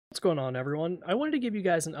going on, everyone? I wanted to give you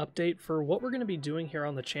guys an update for what we're going to be doing here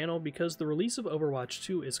on the channel because the release of Overwatch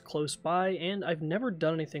 2 is close by and I've never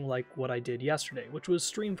done anything like what I did yesterday, which was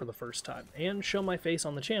stream for the first time and show my face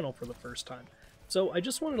on the channel for the first time. So I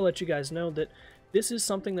just wanted to let you guys know that this is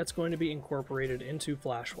something that's going to be incorporated into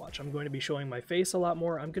FlashWatch. I'm going to be showing my face a lot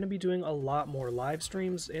more, I'm going to be doing a lot more live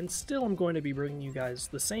streams, and still I'm going to be bringing you guys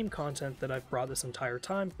the same content that I've brought this entire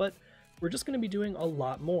time, but we're just going to be doing a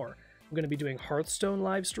lot more. I'm going to be doing Hearthstone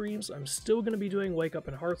live streams, I'm still going to be doing Wake Up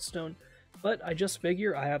in Hearthstone, but I just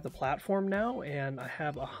figure I have the platform now, and I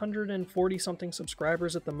have 140 something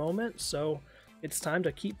subscribers at the moment, so it's time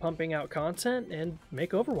to keep pumping out content and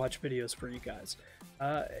make Overwatch videos for you guys.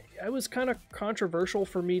 It was kind of controversial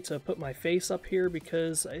for me to put my face up here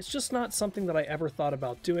because it's just not something that I ever thought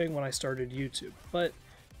about doing when I started YouTube, but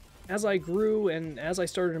as I grew and as I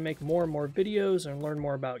started to make more and more videos and learn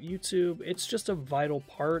more about YouTube, it's just a vital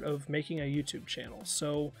part of making a YouTube channel.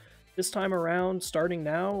 So this time around, starting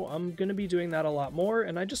now, I'm going to be doing that a lot more,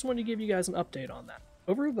 and I just wanted to give you guys an update on that.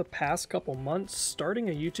 Over the past couple months, starting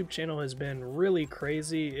a YouTube channel has been really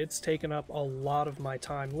crazy. It's taken up a lot of my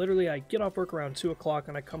time. Literally, I get off work around 2 o'clock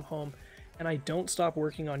and I come home and I don't stop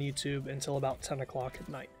working on YouTube until about 10 o'clock at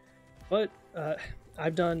night. But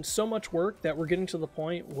I've done so much work that we're getting to the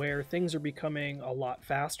point where things are becoming a lot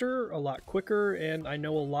faster, a lot quicker, and I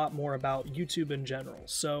know a lot more about YouTube in general.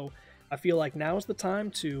 So I feel like now is the time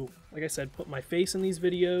to, like I said, put my face in these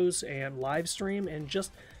videos and live stream and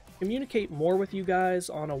just communicate more with you guys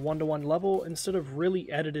on a one-to-one level instead of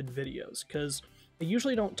really edited videos, because I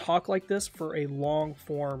usually don't talk like this for a long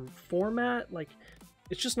form format. Like,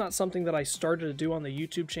 it's just not something that I started to do on the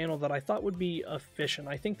YouTube channel that I thought would be efficient.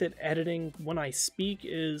 I think that editing when I speak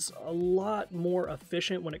is a lot more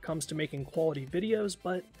efficient when it comes to making quality videos,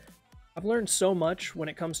 but I've learned so much when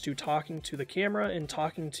it comes to talking to the camera and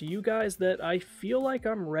talking to you guys that I feel like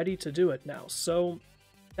I'm ready to do it now. So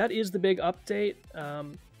that is the big update.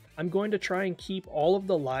 I'm going to try and keep all of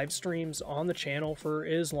the live streams on the channel for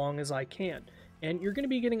as long as I can. And you're going to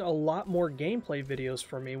be getting a lot more gameplay videos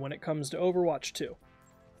from me when it comes to Overwatch 2.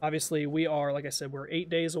 Obviously, we are, like I said, we're 8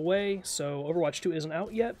 days away, so Overwatch 2 isn't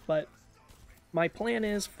out yet, but my plan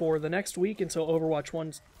is for the next week until Overwatch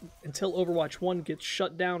 1 gets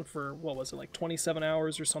shut down for, what was it, like 27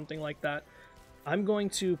 hours or something like that, I'm going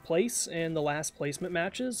to place in the last placement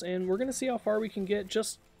matches, and we're going to see how far we can get,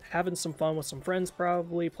 just having some fun with some friends,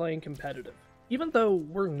 probably playing competitive. Even though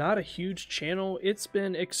we're not a huge channel, it's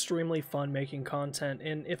been extremely fun making content,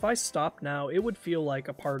 and if I stop now, it would feel like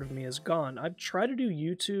a part of me is gone. I've tried to do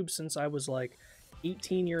YouTube since I was like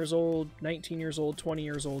 18 years old, 19 years old, 20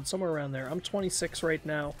 years old, somewhere around there. I'm 26 right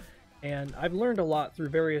now, and I've learned a lot through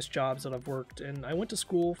various jobs that I've worked, and I went to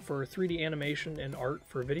school for 3D animation and art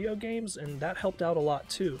for video games, and that helped out a lot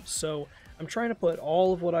too. So I'm trying to put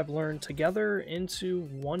all of what I've learned together into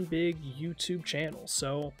one big YouTube channel.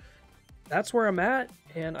 So that's where I'm at,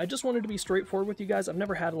 and I just wanted to be straightforward with you guys. I've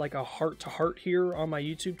never had like a heart-to-heart here on my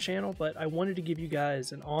YouTube channel, but I wanted to give you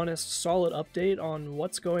guys an honest, solid update on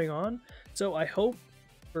what's going on. So I hope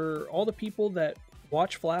for all the people that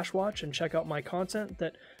watch FlashWatch and check out my content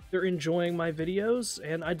that they're enjoying my videos,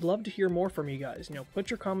 and I'd love to hear more from you guys. You know, put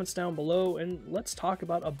your comments down below and let's talk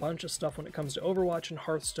about a bunch of stuff when it comes to Overwatch and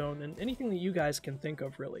Hearthstone and anything that you guys can think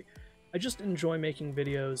of, really. I just enjoy making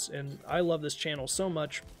videos, and I love this channel so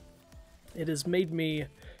much. It has made me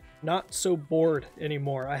not so bored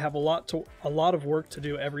anymore. I have a lot of work to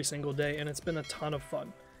do every single day, and it's been a ton of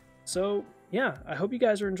fun. So yeah, I hope you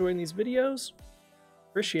guys are enjoying these videos.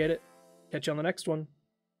 Appreciate it. Catch you on the next one.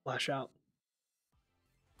 Flash out.